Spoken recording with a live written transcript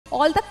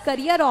all the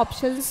career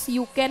options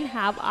you can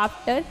have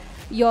after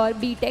your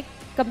B.Tech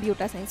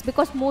computer science,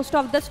 because most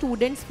of the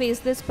students face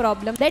this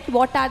problem that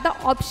what are the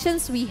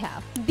options we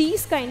have.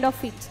 These kind of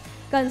fields,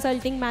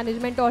 consulting,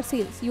 management or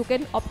sales, you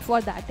can opt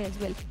for that as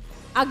well.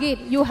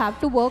 Again, you have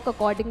to work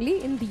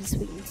accordingly in these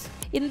fields.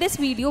 In this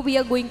video, we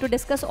are going to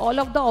discuss all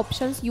of the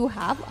options you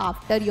have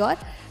after your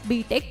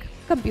B.Tech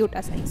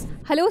computer science.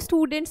 Hello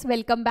students,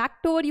 welcome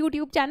back to our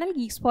YouTube channel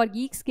Geeks for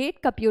Geeks,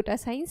 GATE, Computer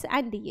Science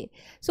and DA.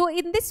 So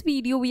in this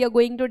video, we are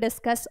going to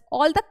discuss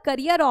all the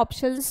career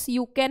options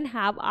you can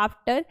have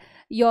after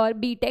your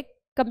B.Tech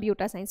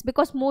computer science,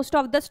 because most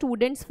of the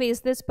students face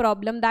this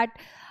problem that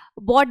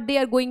what they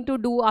are going to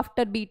do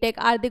after B.Tech.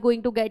 Are they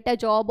going to get a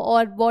job,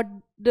 or what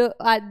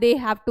they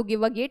have to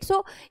give a GATE?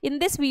 So in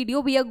this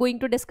video, we are going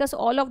to discuss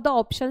all of the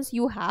options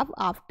you have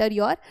after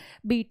your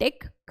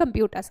B.Tech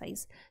computer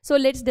science. So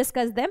let's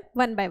discuss them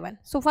one by one.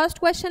 So first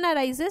question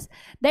arises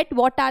that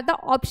what are the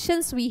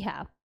options we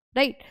have,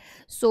 right?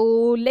 So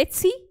let's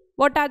see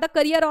what are the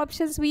career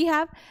options we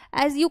have.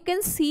 As you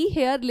can see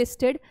here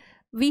listed,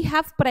 we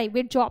have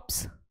private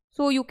jobs.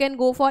 So you can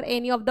go for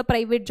any of the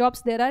private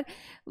jobs. There are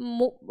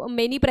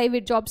many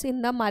private jobs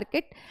in the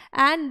market.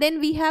 And then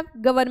we have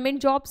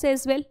government jobs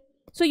as well.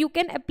 So you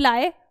can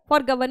apply for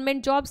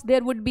government jobs.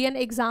 There would be an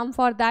exam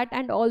for that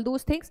and all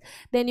those things.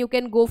 Then you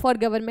can go for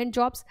government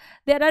jobs.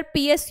 There are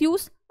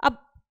PSUs.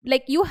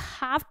 Like you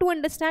have to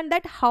understand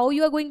that how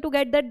you are going to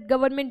get that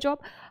government job,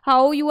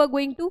 how you are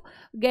going to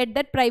get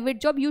that private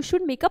job. You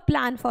should make a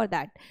plan for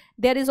that.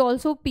 There is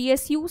also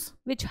PSUs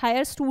which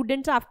hire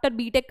students after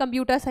B.Tech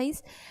computer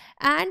science.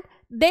 And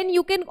then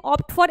you can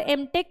opt for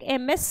M.Tech,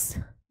 MS.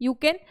 You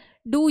can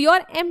do your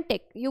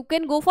M.Tech. You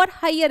can go for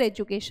higher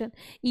education,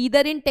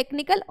 either in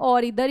technical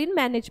or either in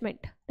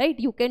management, right?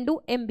 You can do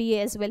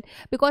MBA as well,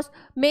 because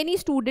many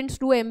students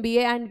do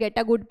MBA and get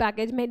a good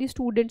package. Many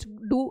students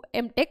do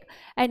M.Tech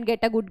and get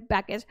a good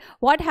package.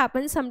 What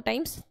happens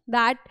sometimes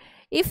that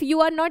if you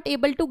are not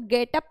able to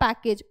get a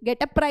package, get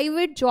a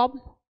private job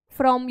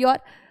from your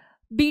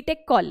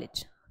B.Tech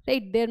college,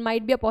 right? There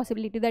might be a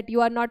possibility that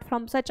you are not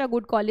from such a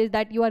good college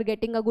that you are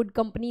getting a good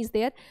companies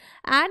there,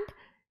 and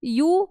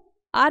you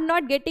are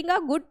not getting a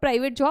good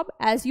private job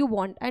as you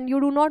want, and you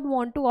do not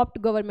want to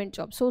opt government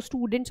job. So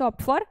students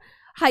opt for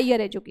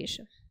higher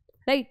education,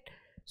 right?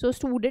 So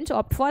students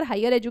opt for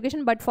higher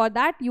education, but for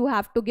that you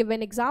have to give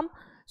an exam.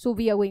 So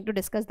we are going to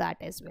discuss that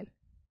as well.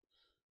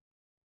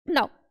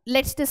 Now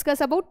let's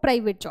discuss about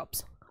private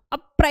jobs.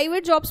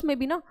 Private jobs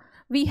maybe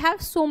we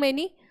have so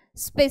many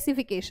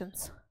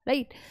specifications,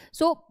 right?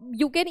 So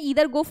you can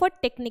either go for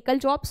technical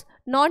jobs,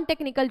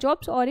 non-technical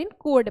jobs, or in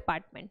core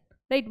department,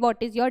 right? What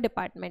is your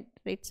department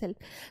itself?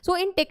 So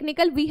in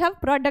technical, we have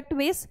product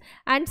based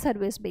and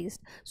service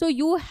based. So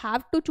you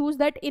have to choose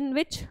that in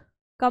which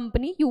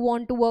company you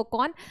want to work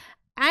on,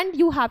 and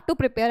you have to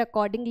prepare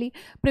accordingly.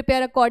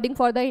 Prepare according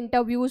for the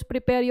interviews,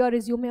 prepare your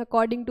resume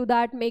according to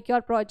that, make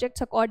your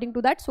projects according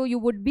to that. So you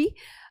would be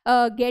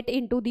get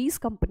into these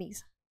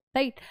companies,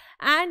 right?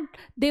 And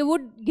they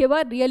would give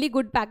a really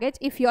good package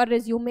if your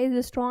resume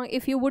is strong,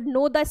 if you would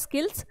know the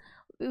skills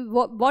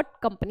what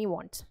company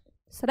wants,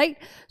 right?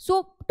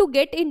 So to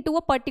get into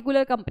a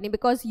particular company,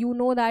 because you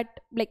know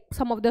that like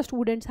some of the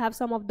students have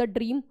some of the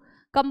dream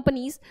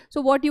companies. So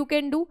what you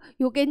can do,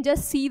 you can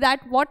just see that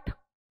what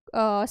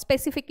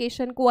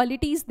specification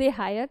qualities they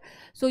hire.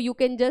 So you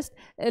can just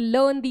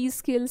learn these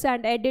skills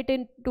and add it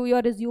into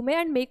your resume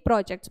and make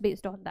projects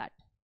based on that,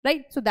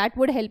 right? So that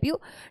would help you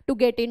to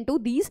get into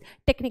these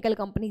technical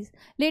companies.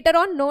 Later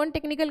on,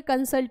 non-technical,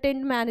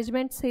 consultant,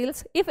 management,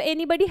 sales. If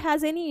anybody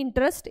has any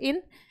interest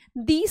in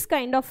these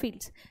kind of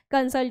fields,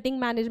 consulting,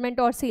 management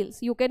or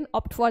sales, you can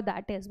opt for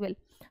that as well.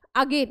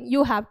 Again,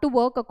 you have to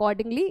work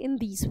accordingly in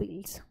these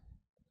fields.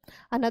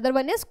 Another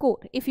one is core.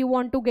 If you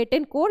want to get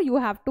in core, you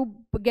have to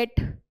get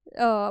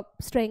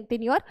strength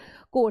in your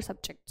core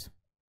subjects.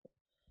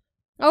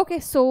 Okay,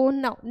 so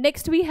now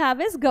next we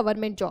have is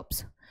government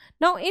jobs.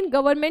 Now in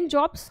government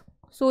jobs,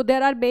 so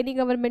there are many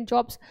government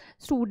jobs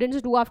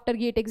students do after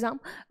GATE exam,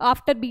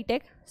 after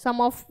B.Tech.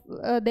 Some of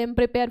them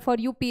prepare for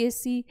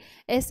UPSC,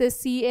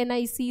 SSC,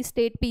 NIC,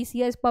 state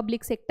PCS,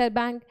 public sector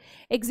bank,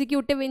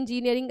 executive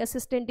engineering,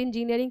 assistant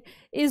engineering,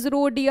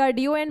 ISRO,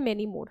 DRDO and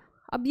many more.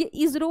 Ab ye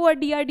ISRO or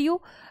DRDO,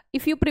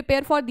 if you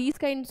prepare for these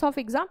kinds of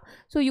exam,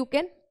 so you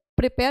can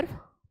prepare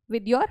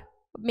with your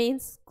main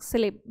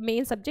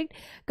subject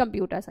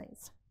computer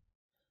science,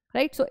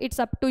 right? So it's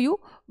up to you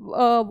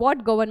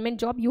what government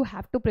job you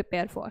have to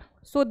prepare for.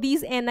 So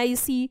these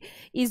NIC,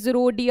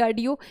 ISRO,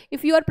 DRDO,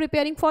 if you are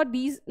preparing for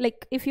these,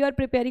 like if you are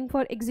preparing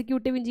for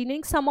executive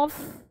engineering, some of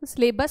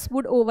syllabus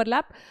would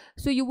overlap.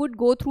 So you would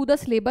go through the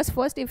syllabus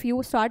first if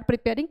you start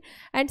preparing,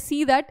 and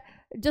see that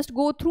just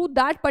go through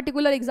that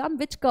particular exam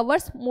which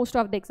covers most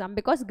of the exam,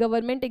 because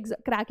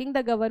cracking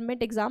the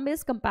government exam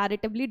is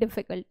comparatively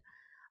difficult,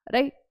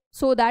 right?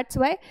 So that's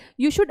why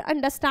you should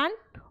understand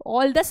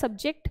all the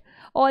subject,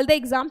 all the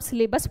exam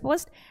syllabus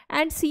first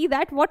and see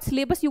that what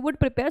syllabus you would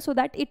prepare so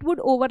that it would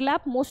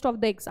overlap most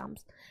of the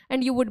exams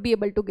and you would be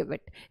able to give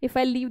it. If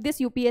I leave this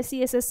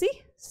UPSC, SSC,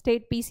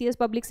 state PCS,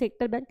 public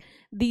sector bank,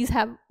 these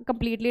have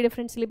completely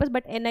different syllabus,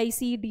 but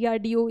NIC,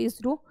 DRDO,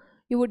 ISRO,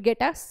 you would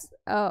get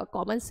a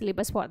common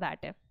syllabus for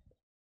that.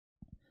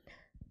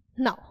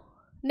 Now,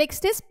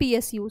 next is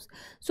PSUs.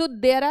 So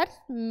there are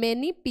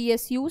many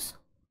PSUs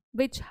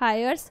which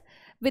hires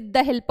with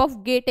the help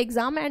of GATE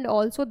exam, and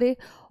also they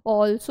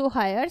also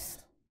hires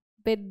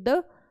with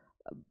the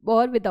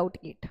or without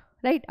GATE,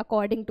 right?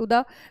 According to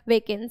the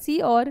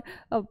vacancy or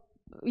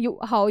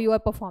how you are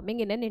performing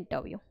in an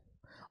interview,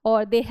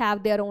 or they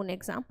have their own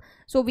exam.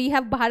 So we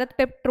have Bharat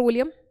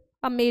Petroleum,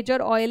 a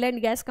major oil and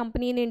gas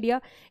company in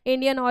India,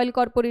 Indian Oil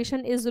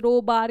Corporation,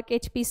 ISRO, BARC,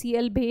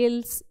 HPCL,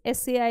 BHEL,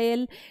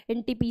 SAIL,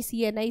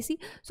 NTPC, NIC.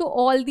 So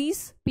all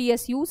these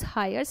PSUs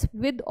hires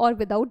with or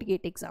without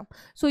GATE exam.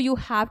 So you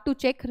have to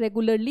check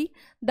regularly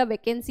the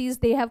vacancies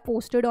they have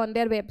posted on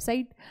their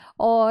website,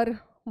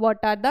 or what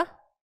are the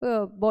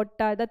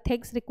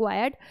things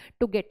required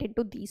to get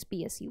into these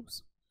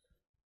PSUs,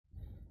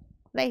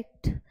 right?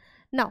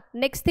 Now,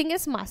 next thing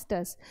is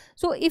masters.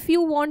 So if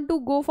you want to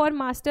go for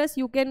masters,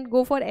 you can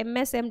go for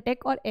MS, MTech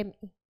or ME,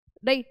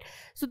 right?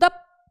 So the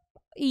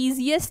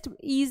easiest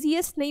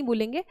nahi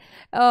bolenge,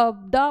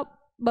 the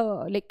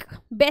like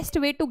best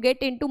way to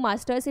get into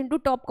masters into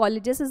top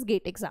colleges is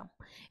GATE exam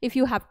if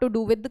you have to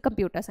do with the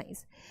computer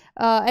science.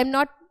 I'm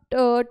not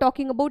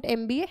talking about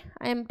MBA,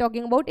 I am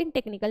talking about in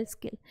technical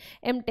skill.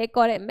 MTech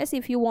or MS,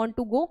 if you want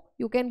to go,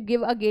 you can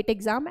give a GATE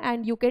exam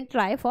and you can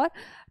try for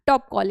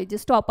top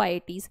colleges, top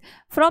IITs.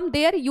 From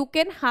there you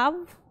can have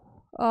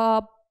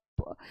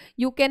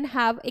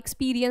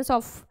experience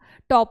of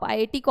top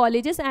IIT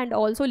colleges, and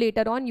also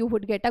later on you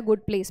would get a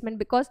good placement,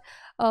 because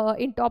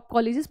in top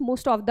colleges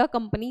most of the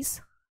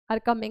companies are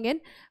coming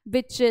in,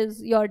 which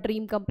is your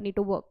dream company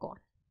to work on,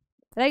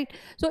 right?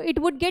 So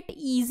it would get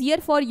easier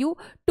for you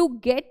to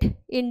get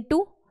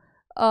into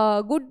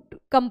good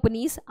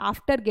companies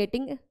after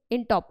getting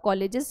in top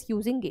colleges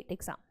using GATE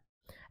exam,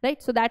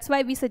 right? So that's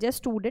why we suggest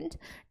students,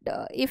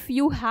 if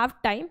you have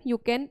time, you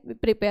can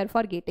prepare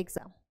for GATE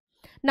exam.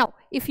 Now,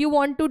 if you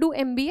want to do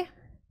MBA,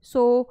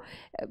 so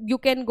you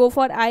can go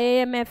for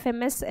IIM,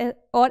 FMS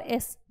or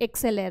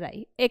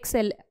XLRI,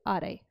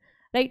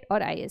 right, or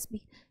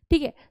ISB.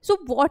 Okay. So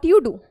what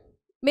you do,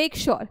 make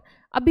sure,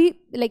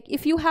 like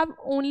if you have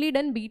only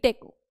done B.Tech,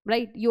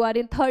 right, you are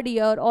in 3rd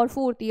year or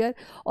 4th year,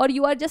 or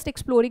you are just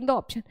exploring the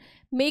option,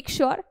 make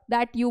sure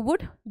that you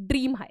would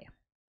dream high,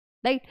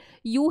 right?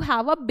 You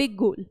have a big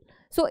goal.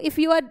 So if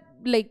you are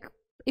like,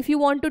 if you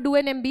want to do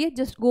an MBA,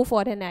 just go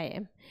for an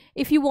IIM.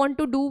 If you want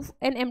to do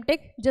an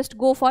MTech, just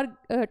go for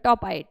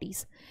top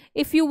IITs.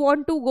 If you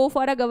want to go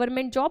for a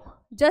government job,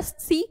 just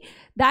see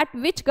that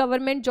which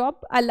government job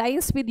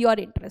aligns with your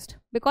interest,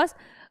 because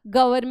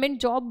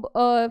government job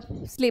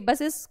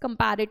syllabus is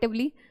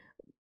comparatively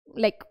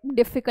like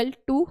difficult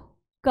to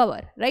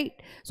cover, right?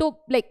 So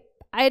like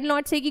I'll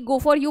not say ki go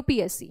for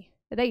UPSC,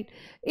 right?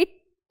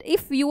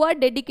 If you are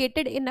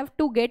dedicated enough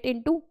to get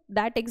into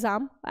that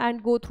exam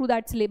and go through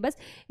that syllabus,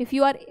 if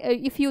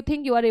you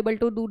think you are able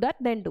to do that,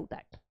 then do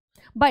that.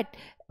 But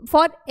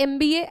for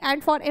MBA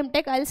and for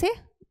MTech, I'll say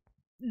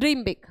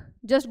dream big.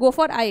 Just go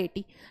for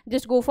IIT.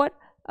 Just go for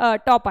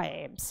top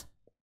IIMs,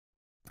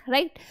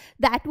 right?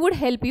 That would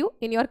help you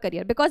in your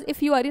career, because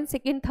if you are in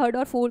 2nd, 3rd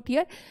or 4th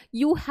year,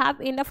 you have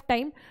enough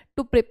time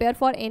to prepare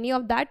for any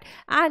of that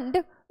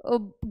and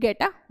get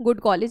a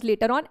good college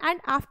later on. And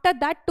after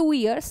that 2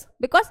 years,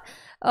 because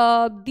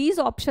these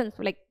options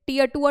like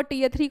tier 2 or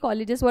tier 3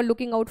 colleges were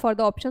looking out for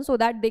the option so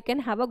that they can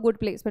have a good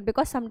placement,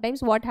 because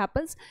sometimes what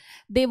happens,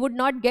 they would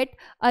not get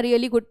a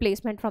really good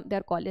placement from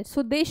their college,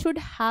 so they should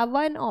have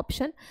an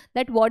option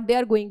that what they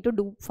are going to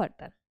do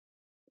further,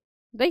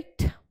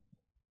 right?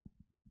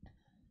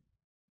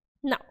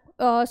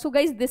 Now, so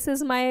guys, this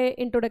is my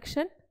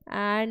introduction,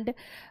 and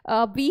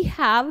we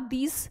have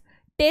these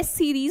test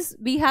series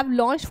we have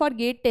launched for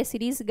GATE test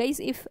series. Guys,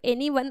 if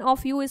any one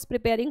of you is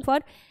preparing for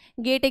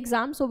GATE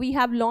exam, so we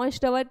have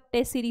launched our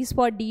test series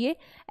for DA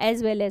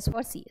as well as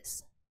for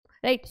CS,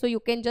 right? So you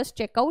can just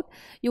check out,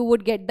 you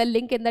would get the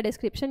link in the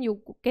description, you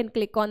can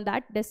click on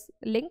this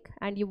link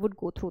and you would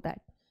go through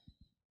that.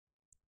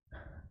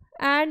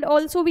 And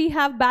also we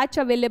have batch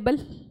available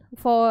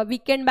for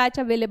weekend batch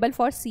available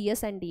for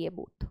CS and DA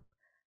both.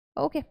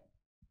 Okay.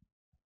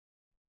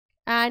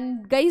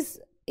 And guys,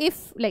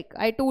 if like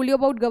I told you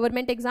about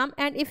government exam,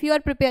 and if you are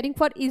preparing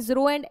for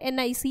ISRO and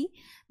NIC,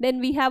 then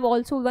we have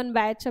also one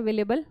batch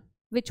available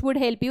which would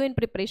help you in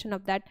preparation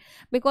of that,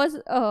 because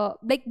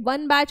like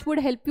one batch would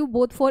help you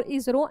both for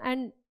ISRO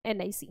and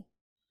NIC,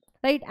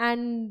 right?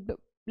 And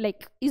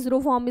like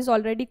ISRO form is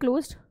already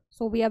closed,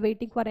 so we are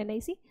waiting for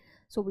NIC,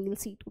 so we will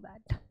see to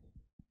that,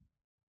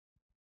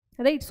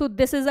 right? So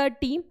this is our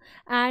team,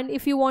 and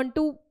if you want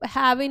to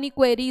have any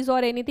queries or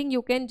anything,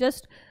 you can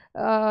just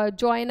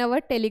join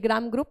our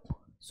Telegram group,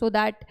 so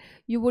that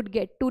you would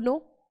get to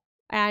know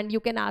and you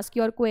can ask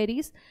your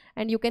queries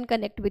and you can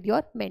connect with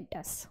your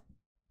mentors.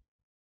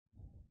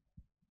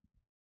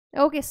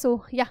 Okay,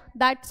 so yeah,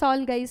 that's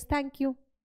all guys. Thank you.